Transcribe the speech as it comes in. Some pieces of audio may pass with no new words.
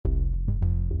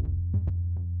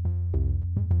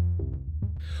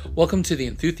Welcome to the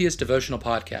Enthusiast Devotional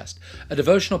Podcast, a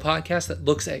devotional podcast that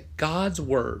looks at God's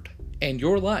Word and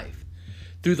your life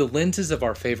through the lenses of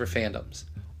our favorite fandoms.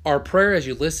 Our prayer as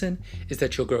you listen is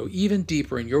that you'll grow even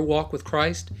deeper in your walk with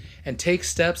Christ and take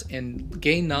steps and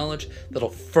gain knowledge that'll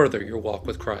further your walk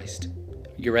with Christ.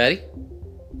 You ready?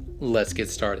 Let's get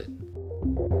started.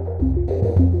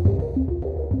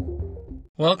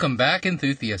 Welcome back,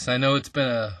 Enthusiasts. I know it's been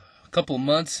a couple of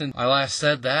months since I last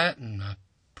said that, and I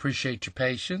appreciate your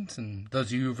patience, and those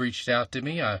of you who've reached out to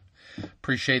me, I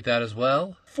appreciate that as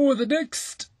well. For the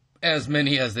next, as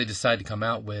many as they decide to come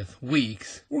out with,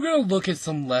 weeks, we're going to look at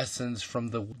some lessons from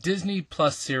the Disney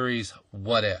Plus series,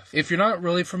 What If? If you're not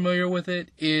really familiar with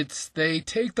it, they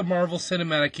take the Marvel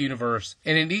Cinematic Universe,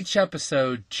 and in each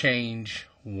episode change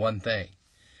one thing.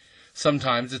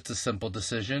 Sometimes it's a simple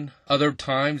decision. Other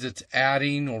times it's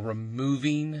adding or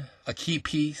removing a key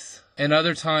piece. And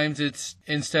other times it's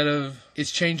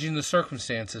changing the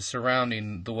circumstances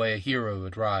surrounding the way a hero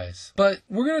would rise. But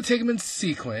we're going to take them in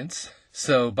sequence.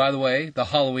 So, by the way, the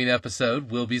Halloween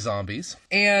episode will be zombies.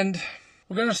 And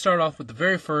we're going to start off with the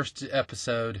very first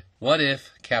episode, What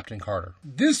If Captain Carter?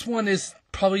 This one is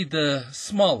probably the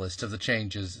smallest of the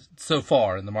changes so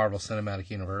far in the Marvel Cinematic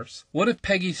Universe. What if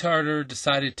Peggy Carter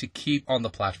decided to keep on the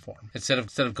platform instead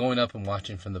of going up and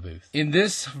watching from the booth? In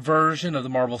this version of the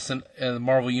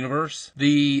Marvel Universe,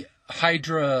 the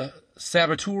Hydra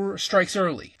saboteur strikes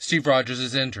early. Steve Rogers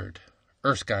is injured.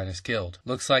 Erskine is killed.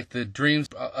 Looks like the dreams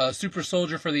super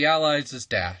soldier for the Allies is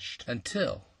dashed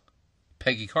until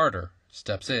Peggy Carter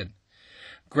steps in.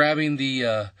 Grabbing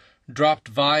the dropped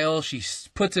vial, she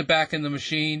puts it back in the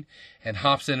machine and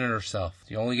hops in it herself.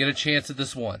 You only get a chance at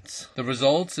this once. The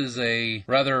result is a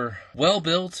rather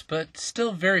well-built but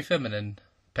still very feminine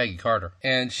Peggy Carter.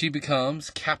 And she becomes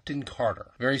Captain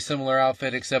Carter. Very similar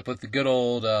outfit except with the good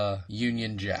old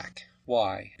Union Jack.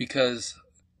 Why? Because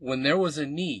when there was a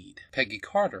need, Peggy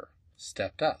Carter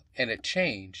stepped up and it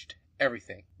changed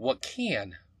everything. What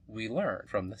can we learn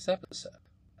from this episode?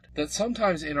 That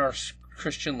sometimes in our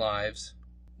Christian lives,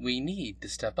 we need to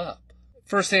step up.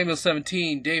 1 Samuel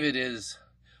 17, David is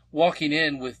walking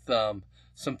in with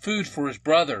some food for his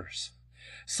brothers,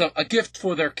 a gift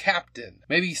for their captain.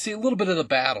 Maybe you see a little bit of the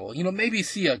battle. Maybe you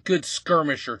see a good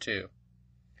skirmish or two.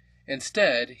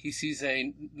 Instead, he sees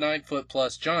a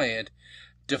 9-foot-plus giant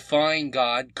defying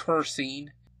God,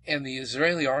 cursing, and the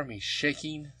Israeli army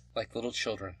shaking like little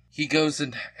children. He goes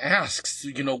and asks,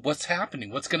 what's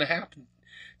happening? What's going to happen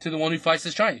to the one who fights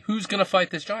this giant? Who's going to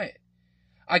fight this giant?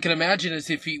 I can imagine as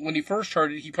if when he first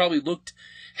heard it, he probably looked,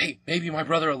 hey, maybe my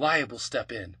brother Eliab will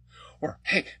step in. Or,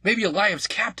 hey, maybe Eliab's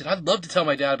captain. I'd love to tell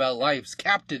my dad about Eliab's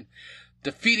captain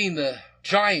defeating the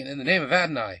giant in the name of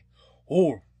Adonai.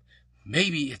 Or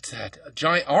maybe it's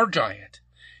our giant,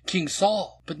 King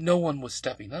Saul. But no one was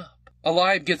stepping up.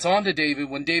 Eliab gets on to David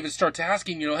when David starts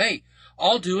asking, hey,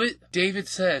 I'll do it. David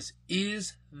says,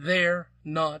 is there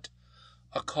not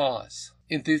a cause?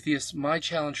 Enthusiasts, my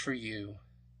challenge for you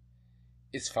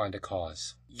is find a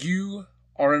cause. You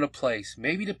are in a place,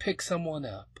 maybe to pick someone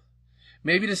up,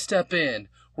 maybe to step in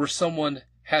where someone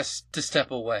has to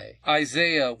step away.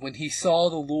 Isaiah, when he saw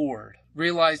the Lord,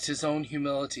 realized his own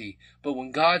humility, but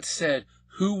when God said,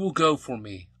 who will go for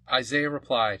me? Isaiah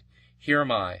replied, here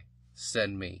am I,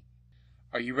 send me.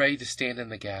 Are you ready to stand in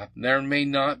the gap?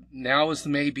 Now is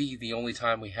maybe the only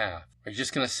time we have. Are you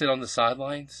just going to sit on the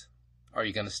sidelines? Or are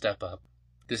you going to step up?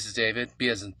 This is David. Be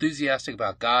as enthusiastic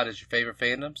about God as your favorite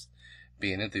fandoms.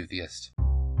 Be an enthusiast.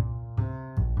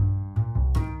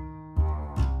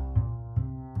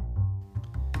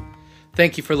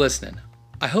 Thank you for listening.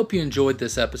 I hope you enjoyed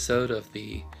this episode of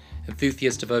the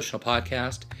Enthusiast Devotional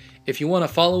Podcast. If you want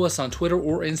to follow us on Twitter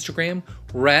or Instagram,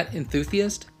 we're at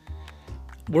Enthusiast.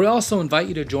 We also invite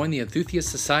you to join the Enthusiast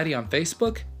Society on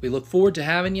Facebook. We look forward to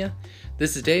having you.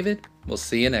 This is David. We'll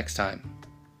see you next time.